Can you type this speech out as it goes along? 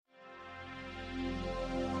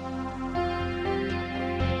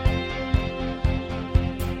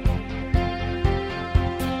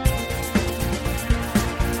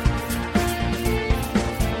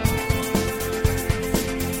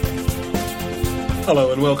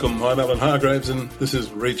Hello and welcome. I'm Alan Hargraves and this is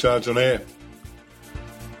Recharge on Air.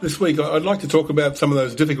 This week I'd like to talk about some of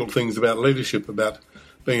those difficult things about leadership, about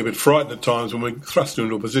being a bit frightened at times when we're thrust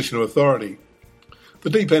into a position of authority. The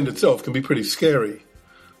deep end itself can be pretty scary.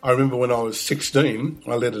 I remember when I was 16,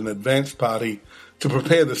 I led an advance party to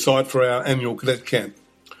prepare the site for our annual cadet camp.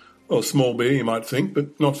 Well, small beer you might think,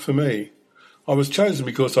 but not for me. I was chosen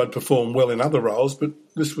because I'd performed well in other roles, but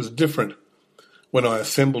this was different. When I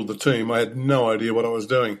assembled the team, I had no idea what I was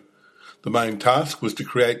doing. The main task was to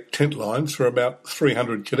create tent lines for about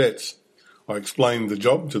 300 cadets. I explained the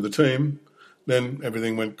job to the team, then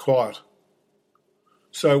everything went quiet.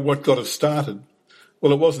 So what got us started?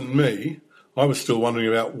 Well, it wasn't me. I was still wondering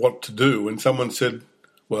about what to do when someone said,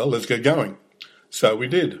 well, let's get going. So we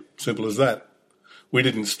did. Simple as that. We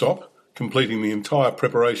didn't stop, completing the entire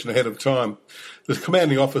preparation ahead of time. The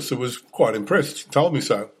commanding officer was quite impressed. He told me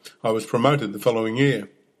so. I was promoted the following year.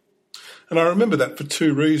 And I remember that for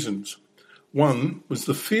two reasons. One was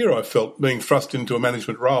the fear I felt being thrust into a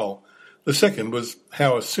management role. The second was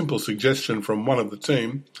how a simple suggestion from one of the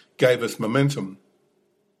team gave us momentum.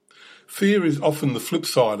 Fear is often the flip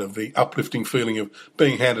side of the uplifting feeling of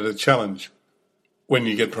being handed a challenge. When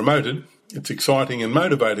you get promoted, it's exciting and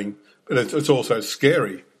motivating, but it's also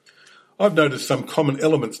scary. I've noticed some common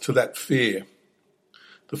elements to that fear.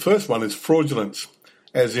 The first one is fraudulence,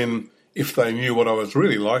 as in, if they knew what I was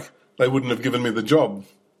really like, they wouldn't have given me the job.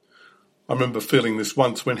 I remember feeling this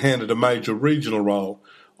once when handed a major regional role.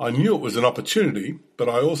 I knew it was an opportunity, but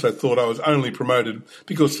I also thought I was only promoted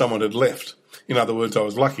because someone had left. In other words, I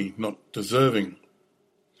was lucky, not deserving.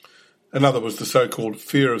 Another was the so-called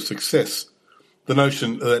fear of success, the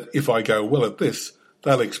notion that if I go well at this,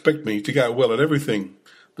 they'll expect me to go well at everything.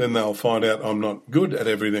 Then they'll find out I'm not good at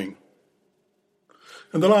everything.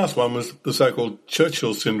 And the last one was the so-called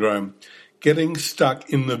Churchill syndrome, getting stuck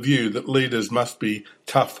in the view that leaders must be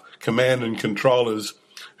tough command and controllers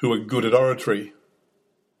who are good at oratory.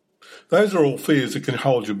 Those are all fears that can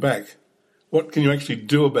hold you back. What can you actually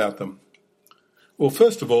do about them? Well,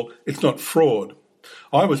 first of all, it's not fraud.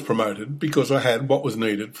 I was promoted because I had what was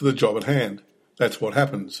needed for the job at hand. That's what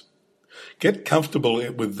happens. Get comfortable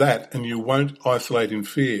with that and you won't isolate in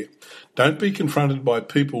fear. Don't be confronted by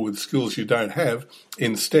people with skills you don't have.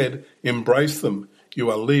 Instead, embrace them.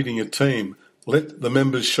 You are leading a team. Let the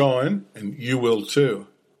members shine and you will too.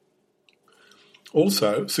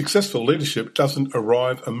 Also, successful leadership doesn't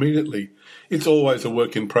arrive immediately. It's always a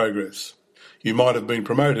work in progress. You might have been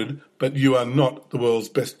promoted, but you are not the world's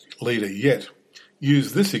best leader yet.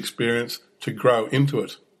 Use this experience to grow into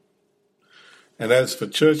it. And as for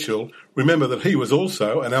Churchill, remember that he was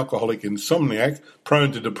also an alcoholic insomniac,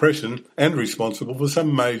 prone to depression and responsible for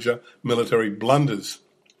some major military blunders.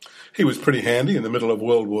 He was pretty handy in the middle of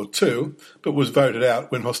World War II, but was voted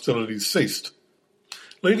out when hostilities ceased.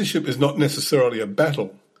 Leadership is not necessarily a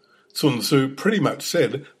battle. Sun Tzu pretty much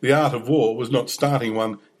said the art of war was not starting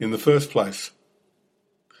one in the first place.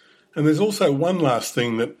 And there's also one last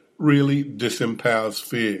thing that really disempowers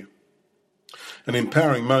fear. An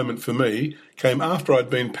empowering moment for me came after I'd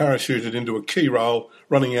been parachuted into a key role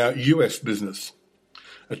running our US business.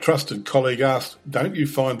 A trusted colleague asked, "Don't you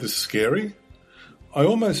find this scary?" I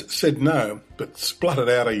almost said no, but spluttered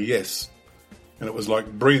out a yes. And it was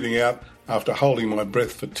like breathing out after holding my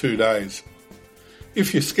breath for 2 days.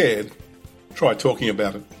 If you're scared, try talking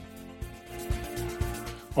about it.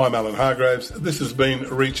 I'm Alan Hargraves. This has been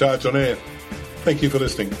Recharge on Air. Thank you for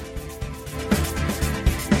listening.